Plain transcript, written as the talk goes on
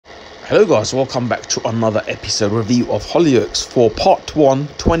Hello guys, welcome back to another episode review of Hollyoaks for part 1,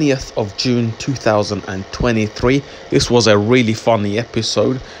 20th of June 2023. This was a really funny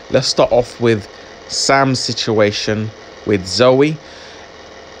episode. Let's start off with Sam's situation with Zoe.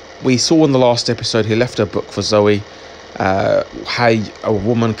 We saw in the last episode he left a book for Zoe, how a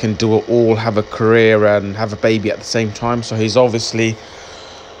woman can do it all, have a career and have a baby at the same time. So he's obviously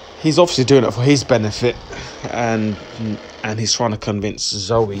doing it for his benefit, and he's trying to convince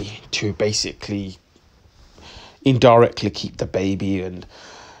Zoe to basically indirectly keep the baby and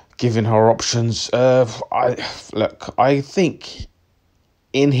giving her options. I think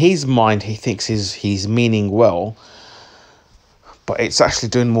in his mind he thinks he's meaning well, but it's actually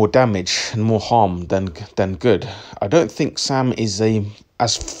doing more damage and more harm than good. I don't think Sam is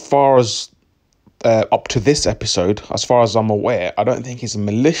as far as up to this episode, as far as I'm aware, I don't think he's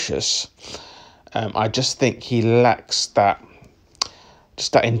malicious. I just think he lacks that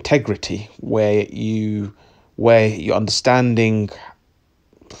integrity where you're understanding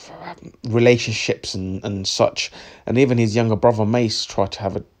relationships and such. And even his younger brother Mace tried to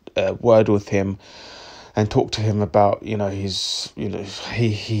have a word with him and talk to him about, he knows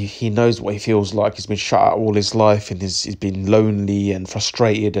what he feels like. He's been shut out all his life and he's been lonely and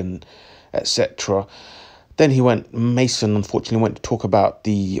frustrated and etc. Then Mason unfortunately went to talk about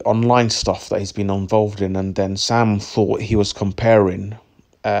the online stuff that he's been involved in, and then Sam thought he was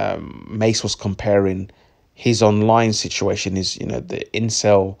Mace was comparing his online situation, the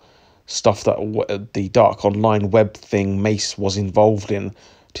incel stuff, that the dark online web thing Mace was involved in,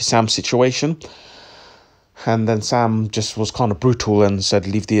 to Sam's situation. And then Sam just was kind of brutal and said,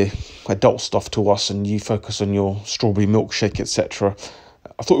 leave the adult stuff to us and you focus on your strawberry milkshake, etc.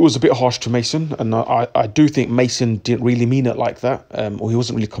 I thought it was a bit harsh to Mason, and I do think Mason didn't really mean it like that, or he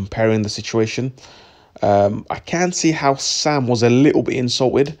wasn't really comparing the situation. I can see how Sam was a little bit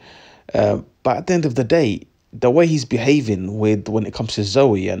insulted, but at the end of the day, the way he's behaving when it comes to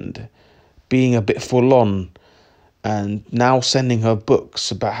Zoe and being a bit full on, and now sending her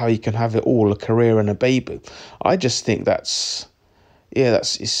books about how you can have it all, a career and a baby, I just think it's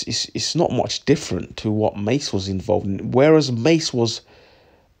not much different to what Mace was involved in. Whereas Mace was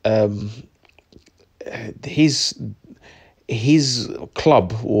his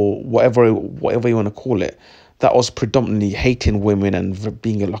club, or whatever you want to call it, that was predominantly hating women and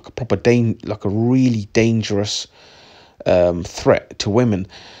being like a really dangerous threat to women.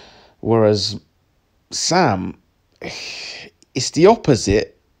 Whereas Sam, it's the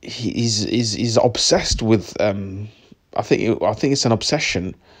opposite. He's obsessed with I think it's an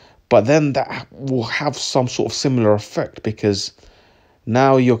obsession, but then that will have some sort of similar effect, because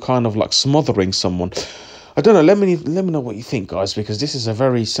now you're kind of like smothering someone. I don't know. Let me know what you think, guys, because this is a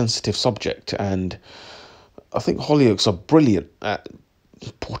very sensitive subject, and I think Hollyoaks are brilliant at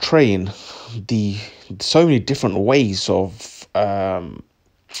portraying so many different ways of kind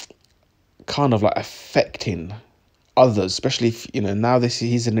of like affecting others, especially if now he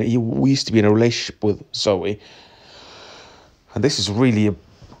used to be in a relationship with Zoe, and this is really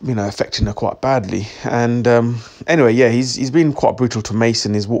affecting her quite badly. And anyway, yeah, he's been quite brutal to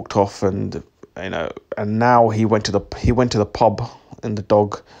Mason. He's walked off, and and now he went to the pub in the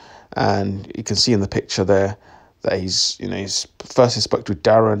dog, and you can see in the picture there that he's first he spoke to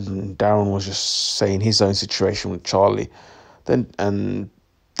Darren, and Darren was just saying his own situation with Charlie. Then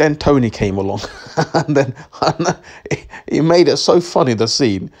Tony came along, and then he made it so funny, the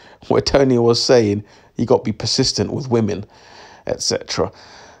scene where Tony was saying you got to be persistent with women, etc.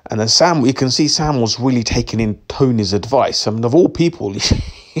 And then you can see Sam was really taking in Tony's advice. I mean, of all people,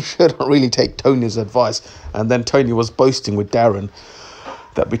 he shouldn't really take Tony's advice. And then Tony was boasting with Darren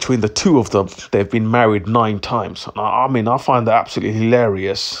that between the two of them, they've been married 9 times. I mean, I find that absolutely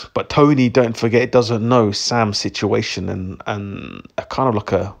hilarious. But Tony, don't forget, doesn't know Sam's situation and a kind of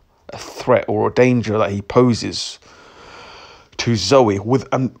like a threat or a danger that he poses to Zoe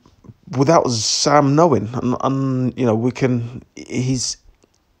without Sam knowing. And he's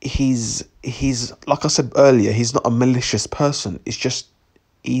like I said earlier, he's not a malicious person. It's just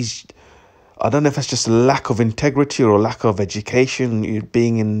I don't know if it's just a lack of integrity or a lack of education,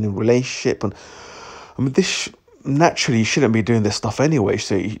 being in a relationship. And I mean, naturally you shouldn't be doing this stuff anyway,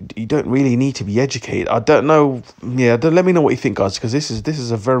 so you don't really need to be educated. I don't know. Yeah, let me know what you think, guys, because this is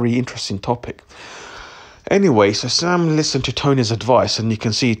a very interesting topic. Anyway, so Sam listened to Tony's advice, and you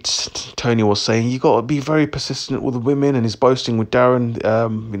can see Tony was saying you got to be very persistent with the women, and he's boasting with Darren.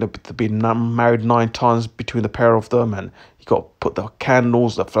 They've been married 9 times between the pair of them, and you got to put the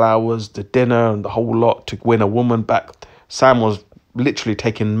candles, the flowers, the dinner, and the whole lot to win a woman back. Sam was literally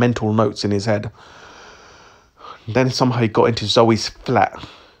taking mental notes in his head. Then somehow he got into Zoe's flat,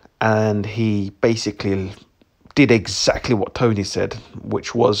 and he basically did exactly what Tony said,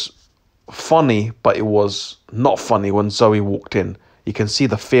 which was funny, but it was not funny when Zoe walked in. You can see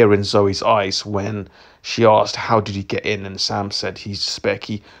the fear in Zoe's eyes when she asked, "How did he get in?" And Sam said, "He's spare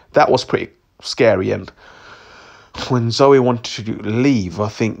key." That was pretty scary. And when Zoe wanted to leave, I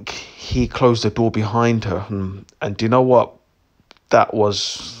think he closed the door behind her. And do you know what? That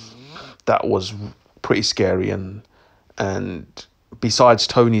was pretty scary. And besides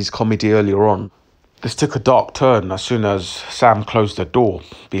Tony's comedy earlier on, this took a dark turn as soon as Sam closed the door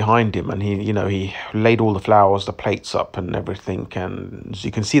behind him, and he laid all the flowers, the plates up and everything, and you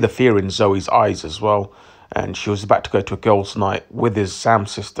can see the fear in Zoe's eyes as well. And she was about to go to a girls' night with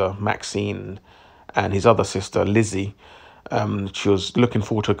Sam's sister Maxine and his other sister Lizzie. She was looking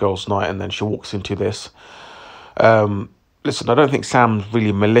forward to a girls' night, and then she walks into this. Listen, I don't think Sam's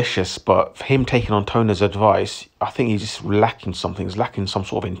really malicious, but for him taking on Tony's advice, I think he's just lacking something. He's lacking some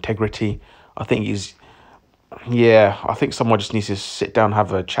sort of integrity. I think I think someone just needs to sit down and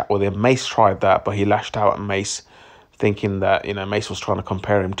have a chat with him. Mace tried that, but he lashed out at Mace, thinking that, Mace was trying to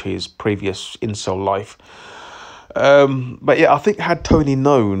compare him to his previous incel life. But yeah, I think had Tony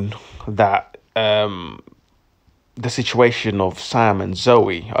known that the situation of Sam and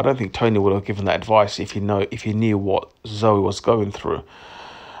Zoe, I don't think Tony would have given that advice if he knew what Zoe was going through.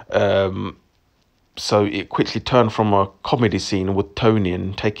 So it quickly turned from a comedy scene with Tony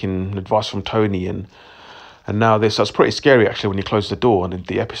and taking advice from Tony, and now this. That's pretty scary actually when he closed the door and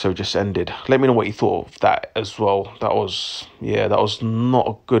the episode just ended. Let me know what you thought of that as well. That was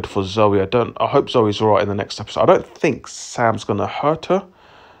not good for Zoe. I hope Zoe's alright in the next episode. I don't think Sam's gonna hurt her,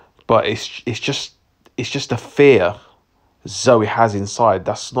 but it's just a fear Zoe has inside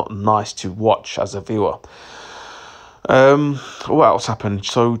that's not nice to watch as a viewer. What else happened?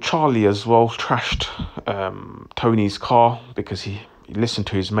 So Charlie as well trashed Tony's car because he listened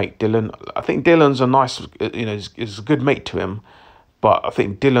to his mate Dylan. I think Dylan's a nice, is a good mate to him, but I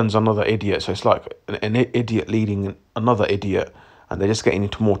think Dylan's another idiot. So it's like an idiot leading another idiot, and they're just getting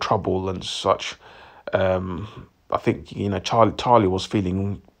into more trouble and such. I think Charlie was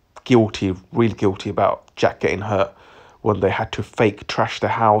feeling guilty, real guilty about Jack getting hurt when they had to fake trash the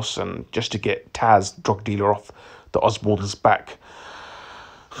house and just to get Taz, drug dealer, off the Osborne's back.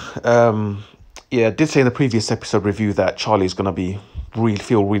 I did say in the previous episode review that Charlie's going to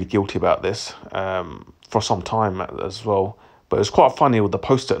feel really guilty about this for some time as well. But it was quite funny with the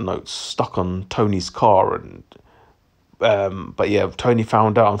post-it notes stuck on Tony's car. And but yeah, Tony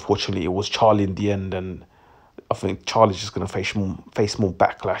found out, unfortunately, it was Charlie in the end. And I think Charlie's just going to face more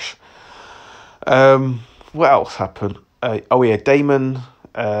backlash. What else happened? Damon,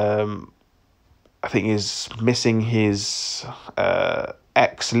 I think, is missing his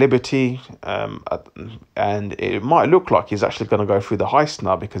ex Liberty, and it might look like he's actually going to go through the heist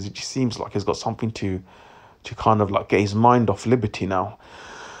now, because it just seems like he's got something to kind of like get his mind off Liberty now.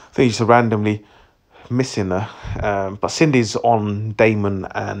 I think he's just randomly missing her. But Cindy's on Damon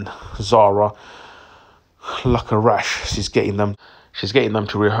and Zara like a rash. She's getting them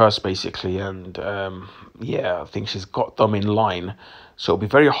to rehearse basically, and I think she's got them in line. So it'll be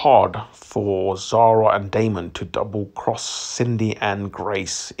very hard for Zara and Damon to double cross Cindy and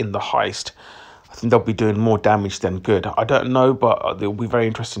Grace in the heist. I think they'll be doing more damage than good. I don't know, but it'll be very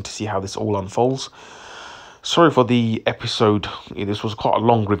interesting to see how this all unfolds. Sorry for the episode. This was quite a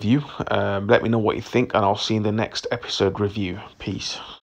long review. Let me know what you think, and I'll see you in the next episode review. Peace.